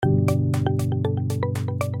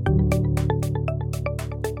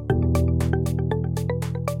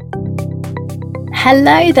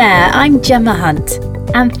Hello there, I'm Gemma Hunt,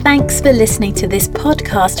 and thanks for listening to this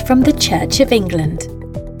podcast from the Church of England.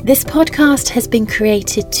 This podcast has been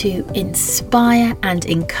created to inspire and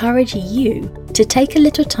encourage you to take a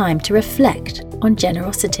little time to reflect on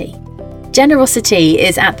generosity. Generosity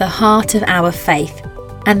is at the heart of our faith,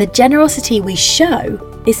 and the generosity we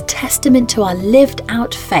show is testament to our lived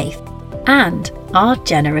out faith and our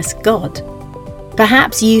generous God.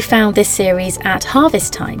 Perhaps you found this series at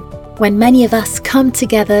harvest time, when many of us come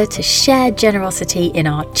together to share generosity in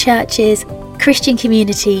our churches, Christian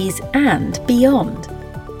communities, and beyond.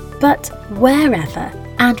 But wherever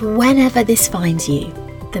and whenever this finds you,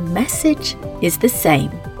 the message is the same.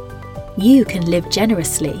 You can live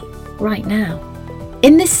generously right now.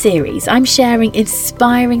 In this series, I'm sharing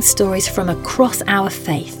inspiring stories from across our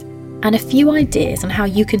faith and a few ideas on how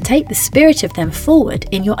you can take the spirit of them forward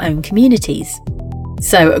in your own communities.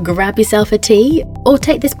 So grab yourself a tea or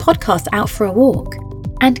take this podcast out for a walk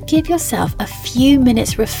and give yourself a few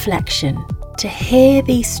minutes reflection to hear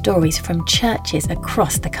these stories from churches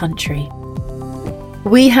across the country.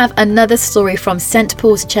 We have another story from St.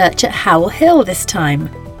 Paul's Church at Howell Hill this time.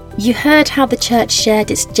 You heard how the church shared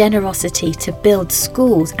its generosity to build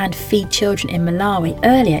schools and feed children in Malawi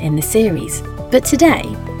earlier in the series. But today,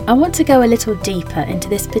 I want to go a little deeper into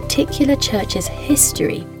this particular church's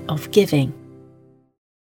history of giving.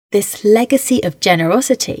 This legacy of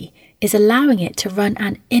generosity is allowing it to run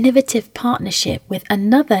an innovative partnership with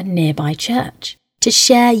another nearby church to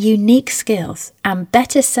share unique skills and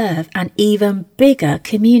better serve an even bigger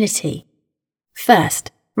community.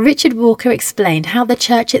 First, Richard Walker explained how the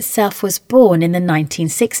church itself was born in the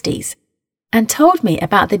 1960s and told me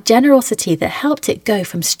about the generosity that helped it go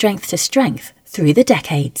from strength to strength through the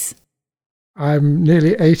decades. I'm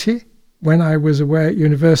nearly 80. When I was away at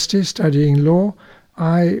university studying law,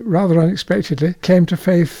 I, rather unexpectedly, came to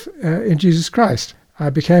faith in Jesus Christ. I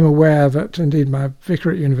became aware that, indeed, my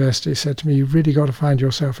vicar at university said to me, you've really got to find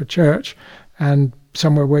yourself a church and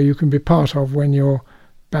somewhere where you can be part of when you're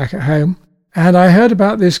back at home. And I heard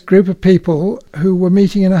about this group of people who were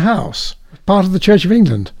meeting in a house, part of the Church of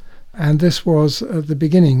England. And this was the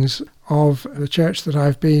beginnings of the church that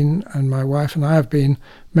I've been, and my wife and I have been,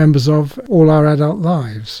 members of all our adult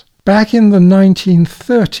lives. Back in the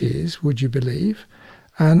 1930s, would you believe,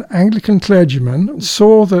 an Anglican clergyman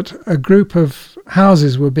saw that a group of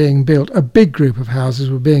houses were being built, a big group of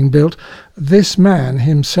houses were being built. This man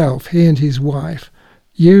himself, he and his wife,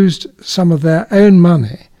 used some of their own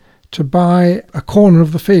money to buy a corner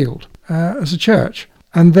of the field as a church.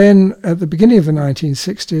 And then at the beginning of the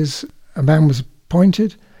 1960s, a man was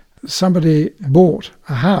appointed. Somebody bought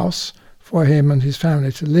a house for him and his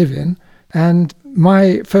family to live in. And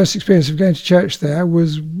my first experience of going to church there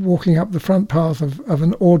was walking up the front path of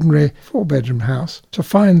an ordinary 4-bedroom house to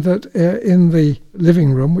find that in the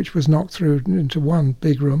living room, which was knocked through into one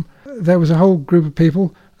big room, there was a whole group of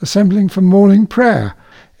people assembling for morning prayer.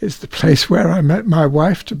 It's the place where I met my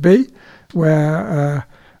wife to be, where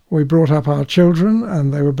we brought up our children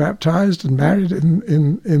and they were baptized and married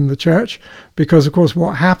in the church, because of course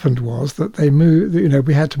what happened was that they moved,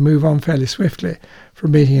 we had to move on fairly swiftly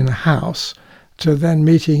from meeting in a house to then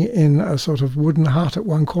meeting in a sort of wooden hut at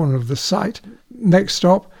one corner of the site. Next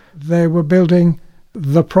stop, they were building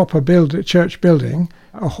the proper church building,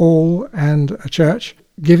 a hall and a church.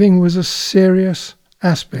 Giving was a serious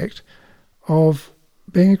aspect of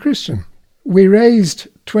being a Christian. We raised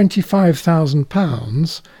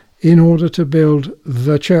 £25,000 in order to build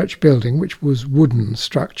the church building, which was wooden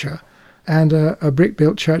structure, and a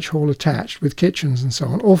brick-built church hall attached with kitchens and so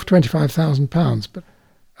on, all for £25,000.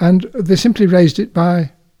 And they simply raised it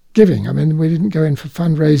by giving. I mean, we didn't go in for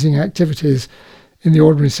fundraising activities in the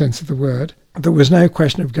ordinary sense of the word. There was no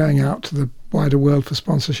question of going out to the wider world for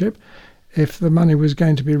sponsorship. If the money was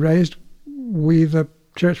going to be raised, we, the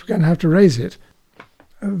church, were going to have to raise it.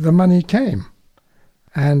 The money came.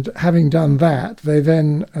 And having done that, they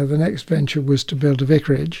then, the next venture was to build a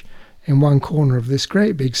vicarage in one corner of this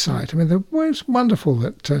great big site. I mean, it was wonderful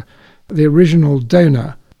that the original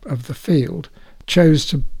donor of the field chose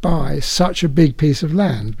to buy such a big piece of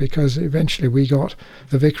land, because eventually we got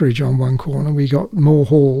the vicarage on one corner, we got more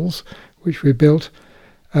halls, which we built,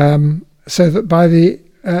 so that by the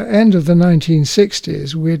end of the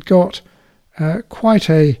 1960s, we'd got quite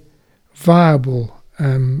a viable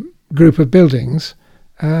group of buildings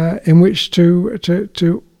in which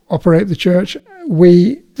to operate the church.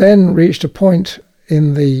 We then reached a point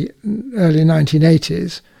in the early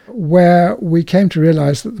 1980s where we came to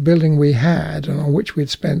realise that the building we had, and on which we'd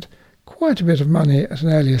spent quite a bit of money at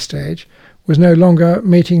an earlier stage, was no longer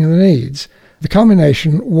meeting the needs. The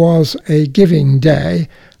culmination was a giving day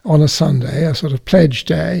on a Sunday, a sort of pledge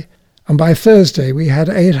day, and by Thursday we had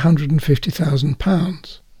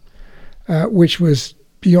 £850,000, which was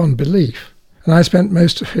beyond belief. And I spent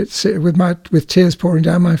most of it with tears pouring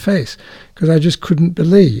down my face, because I just couldn't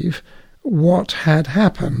believe what had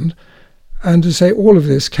happened, and to say all of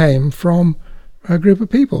this came from a group of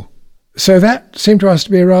people. So that seemed to us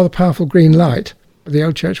to be a rather powerful green light. The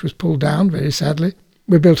old church was pulled down, very sadly.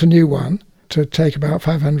 We built a new one to take about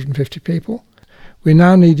 550 people. We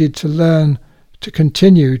now needed to learn to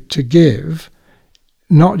continue to give,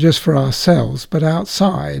 not just for ourselves, but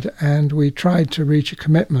outside, and we tried to reach a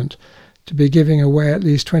commitment to be giving away at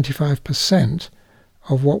least 25%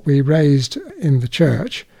 of what we raised in the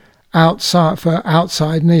church for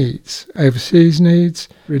outside needs, overseas needs,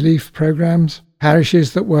 relief programs,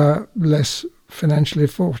 parishes that were less financially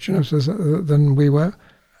fortunate than we were.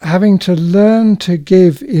 Having to learn to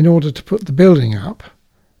give in order to put the building up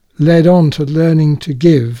led on to learning to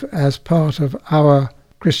give as part of our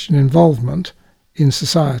Christian involvement in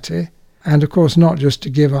society, and of course not just to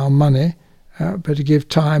give our money, but to give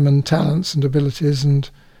time and talents and abilities and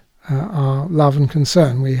our love and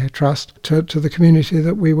concern, we trust, to the community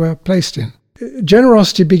that we were placed in.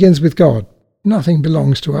 Generosity begins with God. Nothing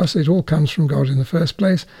belongs to us. It all comes from God in the first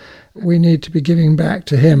place. We need to be giving back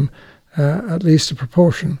to him at least a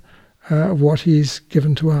proportion of what he's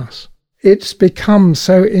given to us. It's become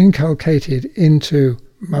so inculcated into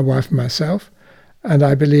my wife and myself, and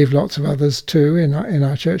I believe lots of others too in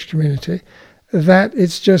our church community, that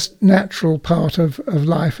it's just natural part of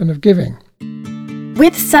life and of giving.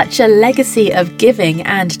 With such a legacy of giving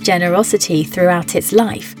and generosity throughout its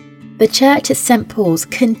life, the church at St. Paul's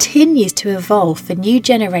continues to evolve for new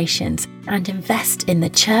generations and invest in the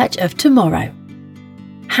church of tomorrow.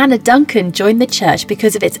 Hannah Duncan joined the church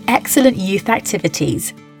because of its excellent youth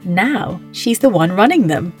activities. Now she's the one running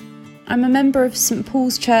them. I'm a member of St.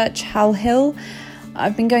 Paul's Church, Hal Hill.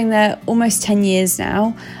 I've been going there almost 10 years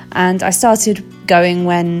now, and I started going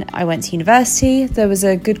when I went to university. There was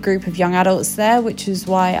a good group of young adults there, which is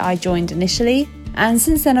why I joined initially. And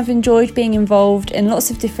since then I've enjoyed being involved in lots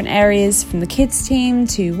of different areas, from the kids team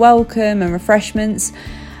to welcome and refreshments.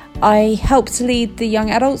 I helped to lead the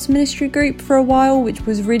young adults ministry group for a while, which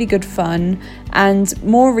was really good fun. And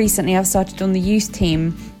more recently I've started on the youth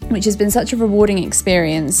team, which has been such a rewarding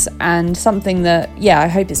experience and something that, I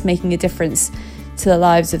hope it's making a difference to the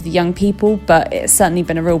lives of the young people, but it's certainly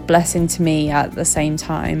been a real blessing to me at the same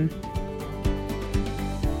time.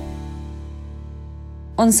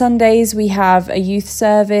 On Sundays we have a youth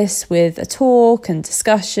service with a talk and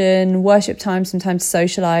discussion, worship time, sometimes to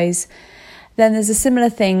socialise. Then there's a similar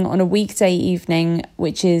thing on a weekday evening,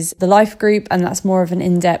 which is the life group, and that's more of an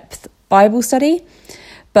in-depth Bible study.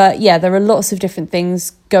 But there are lots of different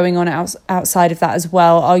things going on outside of that as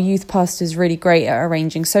well. Our youth pastor is really great at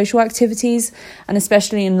arranging social activities, and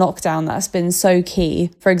especially in lockdown, that's been so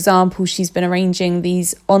key. For example, she's been arranging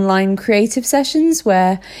these online creative sessions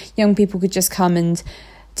where young people could just come and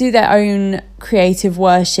do their own creative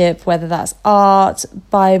worship, whether that's art,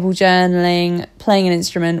 Bible journaling, playing an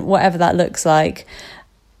instrument, whatever that looks like.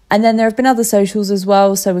 And then there have been other socials as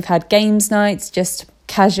well. So we've had games nights, just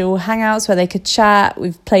casual hangouts where they could chat.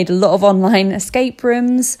 We've played a lot of online escape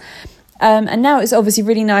rooms. And now it's obviously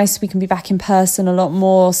really nice. We can be back in person a lot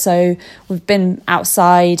more. So we've been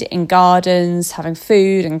outside in gardens, having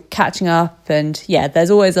food and catching up. And there's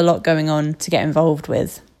always a lot going on to get involved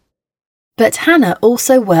with. But Hannah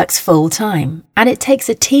also works full-time, and it takes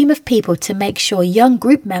a team of people to make sure young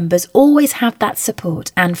group members always have that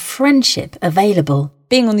support and friendship available.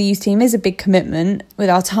 Being on the youth team is a big commitment with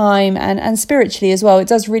our time and spiritually as well. It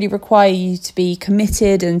does really require you to be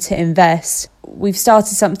committed and to invest. We've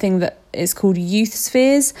started something that is called Youth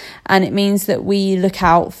Spheres, and it means that we look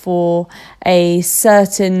out for a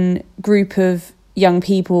certain group of young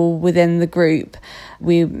people within the group.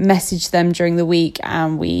 We message them during the week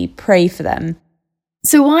and we pray for them.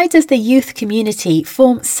 So why does the youth community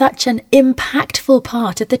form such an impactful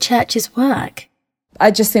part of the church's work?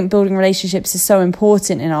 I just think building relationships is so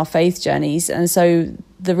important in our faith journeys, and so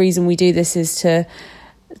the reason we do this is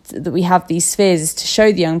that we have these spheres is to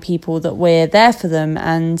show the young people that we're there for them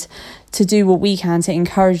and to do what we can to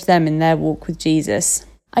encourage them in their walk with Jesus.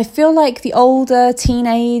 I feel like the older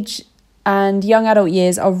teenage and young adult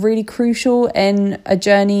years are really crucial in a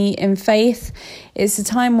journey in faith. It's a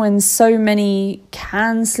time when so many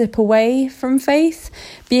can slip away from faith.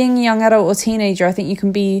 Being a young adult or teenager, I think you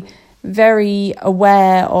can be very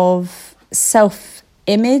aware of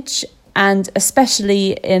self-image, and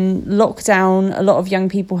especially in lockdown, a lot of young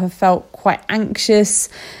people have felt quite anxious.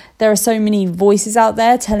 There are so many voices out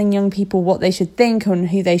there telling young people what they should think and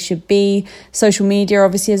who they should be. Social media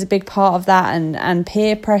obviously is a big part of that, and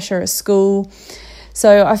peer pressure at school.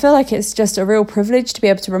 So I feel like it's just a real privilege to be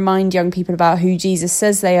able to remind young people about who Jesus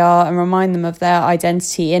says they are and remind them of their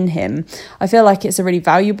identity in him. I feel like it's a really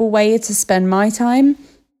valuable way to spend my time.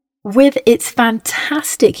 With its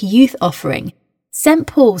fantastic youth offering, St.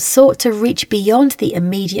 Paul's sought to reach beyond the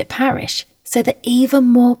immediate parish so that even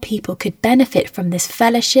more people could benefit from this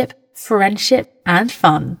fellowship, friendship and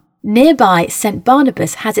fun. Nearby, St.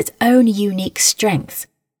 Barnabas has its own unique strengths,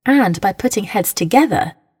 and by putting heads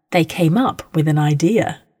together, they came up with an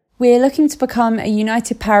idea. We're looking to become a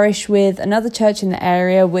united parish with another church in the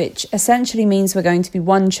area, which essentially means we're going to be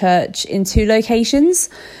one church in 2 locations.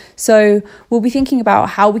 So we'll be thinking about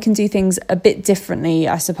how we can do things a bit differently,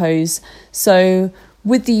 I suppose. So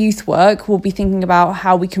with the youth work, we'll be thinking about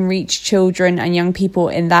how we can reach children and young people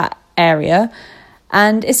in that area.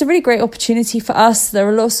 And it's a really great opportunity for us. There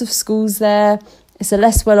are lots of schools there. It's a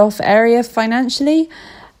less well-off area financially.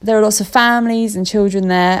 There are lots of families and children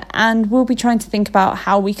there, and we'll be trying to think about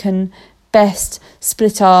how we can best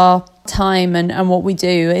split our time and what we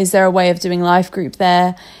do. Is there a way of doing life group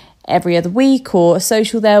there every other week or a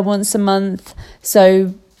social there once a month?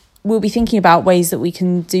 So we'll be thinking about ways that we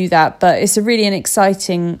can do that, but it's really an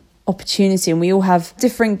exciting opportunity, and we all have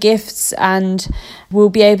different gifts, and we'll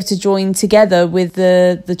be able to join together with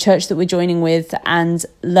the church that we're joining with and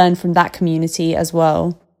learn from that community as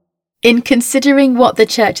well. In considering what the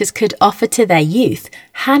churches could offer to their youth,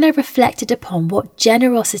 Hannah reflected upon what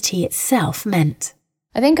generosity itself meant.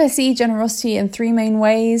 I think I see generosity in 3 main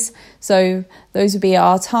ways. So those would be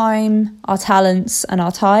our time, our talents, and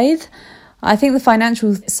our tithe. I think the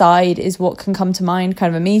financial side is what can come to mind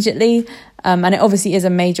kind of immediately, and it obviously is a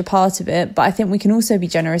major part of it, but I think we can also be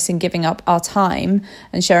generous in giving up our time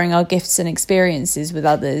and sharing our gifts and experiences with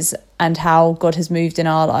others and how God has moved in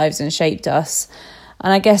our lives and shaped us.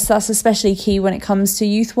 And I guess that's especially key when it comes to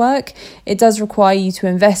youth work. It does require you to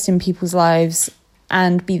invest in people's lives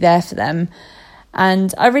and be there for them.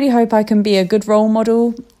 And I really hope I can be a good role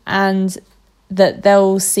model and that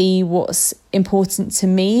they'll see what's important to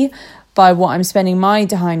me by what I'm spending my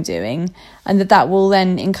time doing, and that will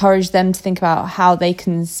then encourage them to think about how they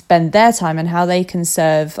can spend their time and how they can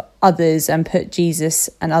serve others and put Jesus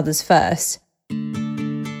and others first.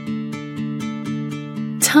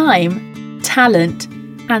 Time, talent,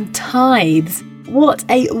 and tithes. What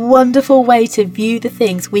a wonderful way to view the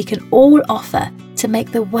things we can all offer to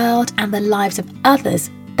make the world and the lives of others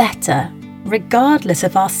better, regardless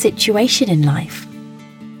of our situation in life.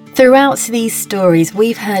 Throughout these stories,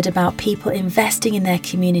 we've heard about people investing in their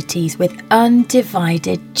communities with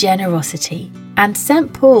undivided generosity. And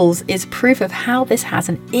St. Paul's is proof of how this has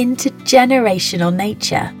an intergenerational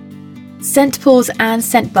nature. St. Paul's and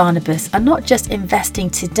St. Barnabas are not just investing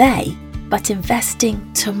today, but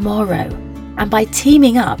investing tomorrow. And by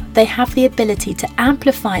teaming up, they have the ability to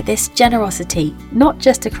amplify this generosity, not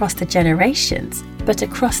just across the generations, but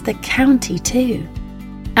across the county too.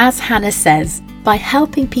 As Hannah says, by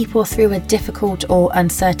helping people through a difficult or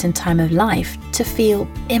uncertain time of life to feel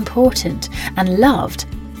important and loved,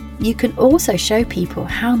 you can also show people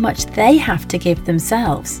how much they have to give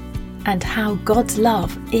themselves and how God's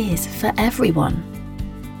love is for everyone.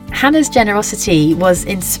 Hannah's generosity was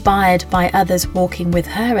inspired by others walking with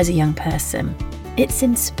her as a young person. It's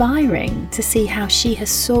inspiring to see how she has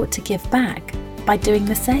sought to give back by doing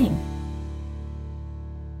the same.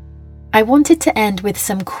 I wanted to end with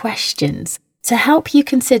some questions to help you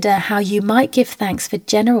consider how you might give thanks for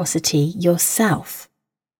generosity yourself.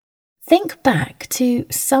 Think back to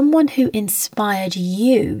someone who inspired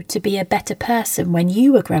you to be a better person when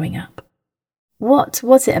you were growing up. What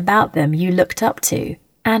was it about them you looked up to?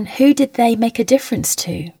 And who did they make a difference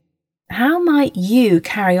to? How might you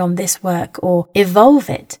carry on this work or evolve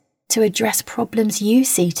it to address problems you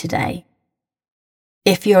see today?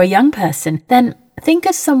 If you're a young person, then think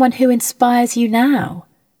of someone who inspires you now.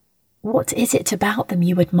 What is it about them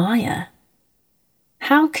you admire?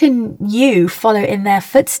 How can you follow in their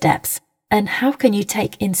footsteps? And how can you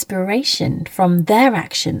take inspiration from their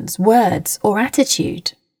actions, words, or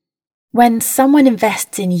attitude? When someone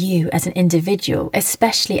invests in you as an individual,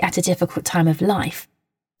 especially at a difficult time of life,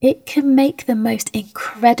 it can make the most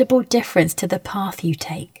incredible difference to the path you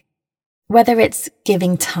take. Whether it's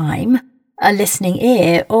giving time, a listening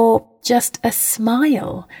ear, or just a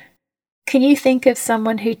smile. Can you think of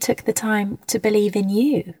someone who took the time to believe in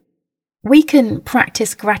you? We can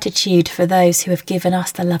practice gratitude for those who have given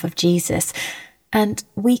us the love of Jesus, and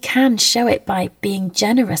we can show it by being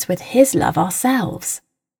generous with His love ourselves.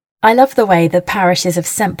 I love the way the parishes of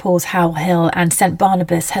St Paul's Howell Hill and St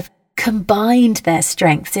Barnabas have combined their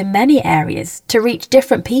strengths in many areas to reach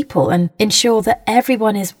different people and ensure that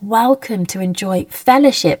everyone is welcome to enjoy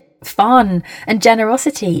fellowship, fun and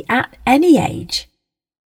generosity at any age.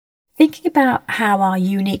 Thinking about how our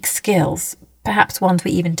unique skills, perhaps ones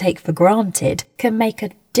we even take for granted, can make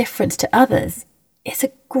a difference to others is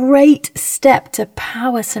a great step to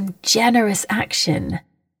power some generous action.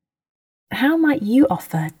 How might you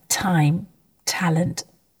offer time, talent,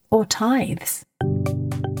 or tithes?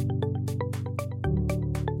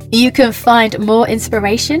 You can find more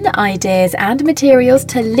inspiration, ideas, and materials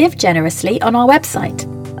to live generously on our website,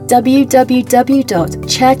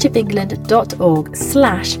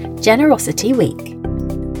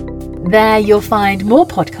 www.churchofengland.org/generosityweek. There you'll find more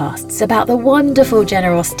podcasts about the wonderful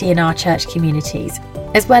generosity in our church communities,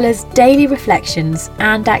 as well as daily reflections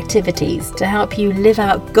and activities to help you live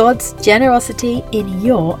out God's generosity in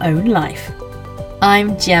your own life.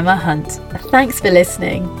 I'm Gemma Hunt. Thanks for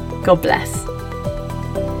listening. God bless.